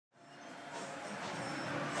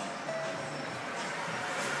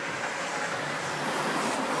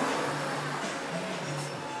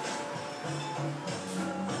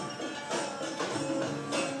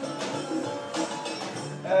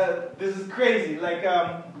crazy. Like,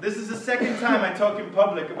 this is the second time I talk in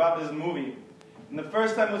public about this movie. And the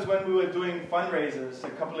first time was when we were doing fundraisers a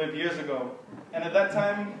couple of years ago. And at that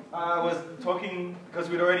time, I was talking, because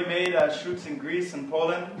we'd already made shoots in Greece and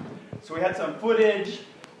Poland. So we had some footage,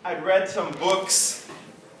 I'd read some books,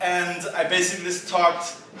 and I basically just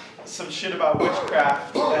talked some shit about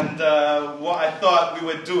witchcraft and what I thought we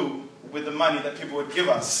would do with the money that people would give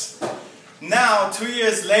us. Now, 2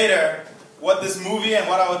 years later, what this movie and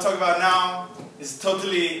what I will talk about now is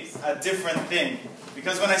totally a different thing.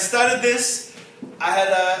 Because when I started this, I had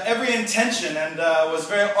every intention and was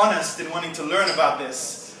very honest in wanting to learn about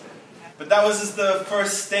this. But that was just the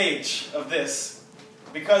first stage of this.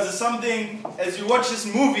 Because it's something, as you watch this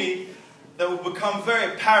movie, that will become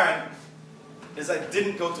very apparent is I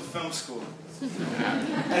didn't go to film school.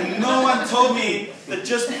 And no one told me that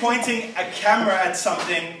just pointing a camera at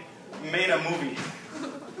something made a movie.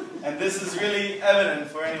 And this is really evident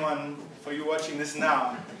for anyone, for you watching this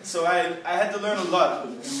now. So I had to learn a lot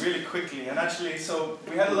really quickly. And actually, so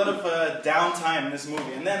we had a lot of downtime in this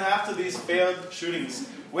movie. And then after these failed shootings,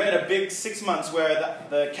 we had a big 6 months where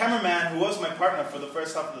the cameraman, who was my partner for the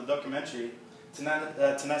first half of the documentary,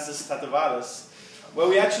 Thanasis Tatavalis, where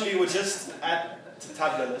we actually were just at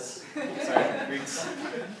Tatavalis. Sorry, Greeks.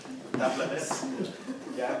 Tatavalis.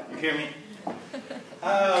 Yeah, you hear me?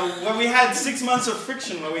 Where we had 6 months of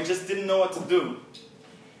friction where we just didn't know what to do.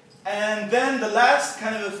 And then the last,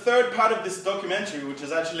 kind of the third part of this documentary, which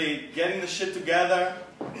is actually getting the shit together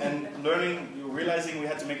and learning, realizing we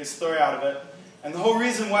had to make a story out of it. And the whole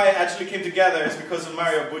reason why it actually came together is because of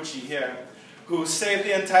Mario Bucci here, who saved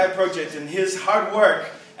the entire project, and his hard work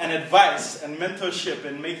and advice and mentorship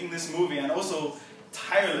in making this movie, and also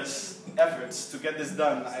tireless efforts to get this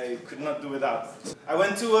done, I could not do without. I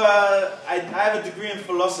went to, I have a degree in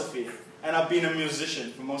philosophy, and I've been a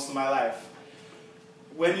musician for most of my life.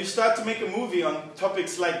 When you start to make a movie on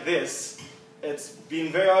topics like this, it's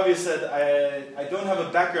been very obvious that I don't have a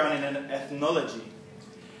background in ethnology.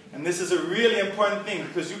 And this is a really important thing,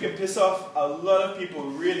 because you can piss off a lot of people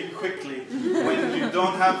really quickly when you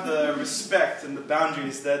don't have the respect and the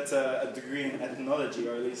boundaries that a degree in ethnology,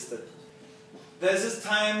 or at least that. There's just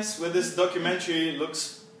times where this documentary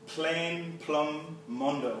looks plain, plumb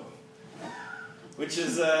mondo. Which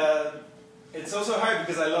is, it's also hard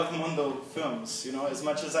because I love mondo films, you know. As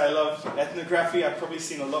much as I love ethnography, I've probably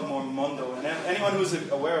seen a lot more mondo. And anyone who's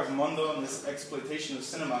aware of mondo and this exploitation of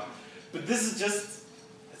cinema, but this is just,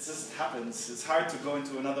 it just happens. It's hard to go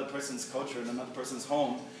into another person's culture and another person's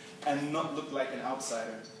home and not look like an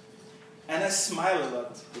outsider. And I smile a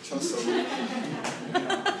lot, which also, you know,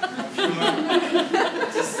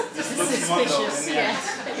 just looks mondo in the end.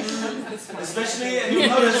 Especially, and you'll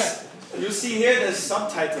notice, you see here there's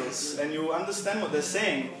subtitles, and you understand what they're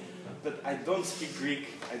saying, but I don't speak Greek,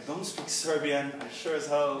 I don't speak Serbian, I sure as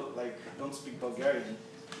hell don't speak Bulgarian.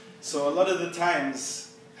 So a lot of the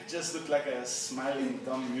times, I just look like a smiling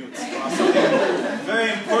dumb mute. Something very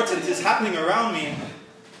important is happening around me,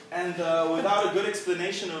 and without a good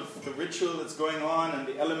explanation of the ritual that's going on, and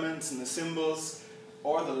the elements and the symbols,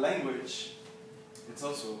 or the language, it's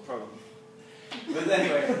also a problem. But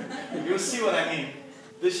anyway, you'll see what I mean.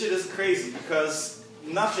 This shit is crazy, because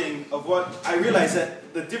nothing of what I realize that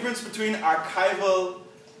the difference between archival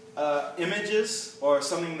images, or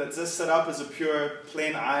something that's just set up as a pure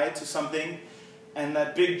plain eye to something, and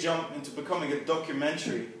that big jump into becoming a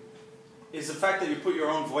documentary, is the fact that you put your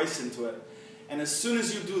own voice into it. And as soon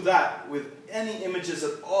as you do that with any images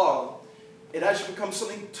at all, it actually becomes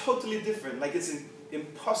something totally different. Like it's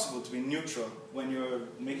impossible to be neutral when you're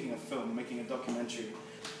making a film, making a documentary.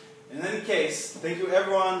 In any case, thank you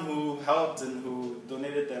everyone who helped and who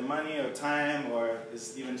donated their money or time or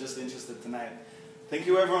is even just interested tonight. Thank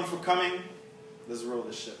you everyone for coming. Let's roll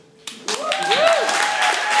this shit.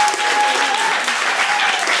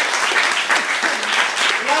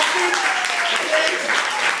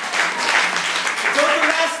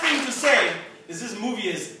 This movie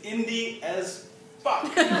is indie as fuck.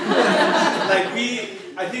 I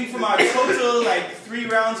think from our total 3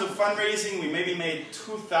 rounds of fundraising, we maybe made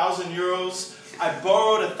 2,000 euros. I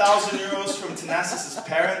borrowed 1,000 euros from Thanasis'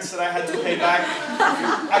 parents that I had to pay back.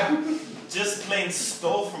 I just plain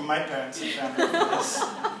stole from my parents and family for this.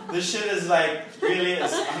 This shit is really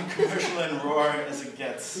as uncommercial and raw as it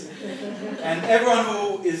gets. And everyone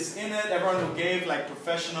who is in it, everyone who gave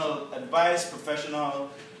professional advice, professional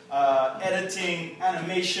editing,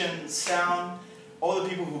 animation, sound, all the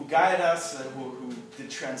people who guide us, who did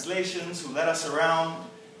translations, who led us around,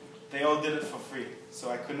 they all did it for free.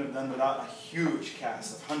 So I couldn't have done without a huge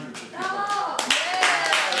cast of hundreds of people. Oh,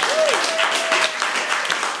 yeah.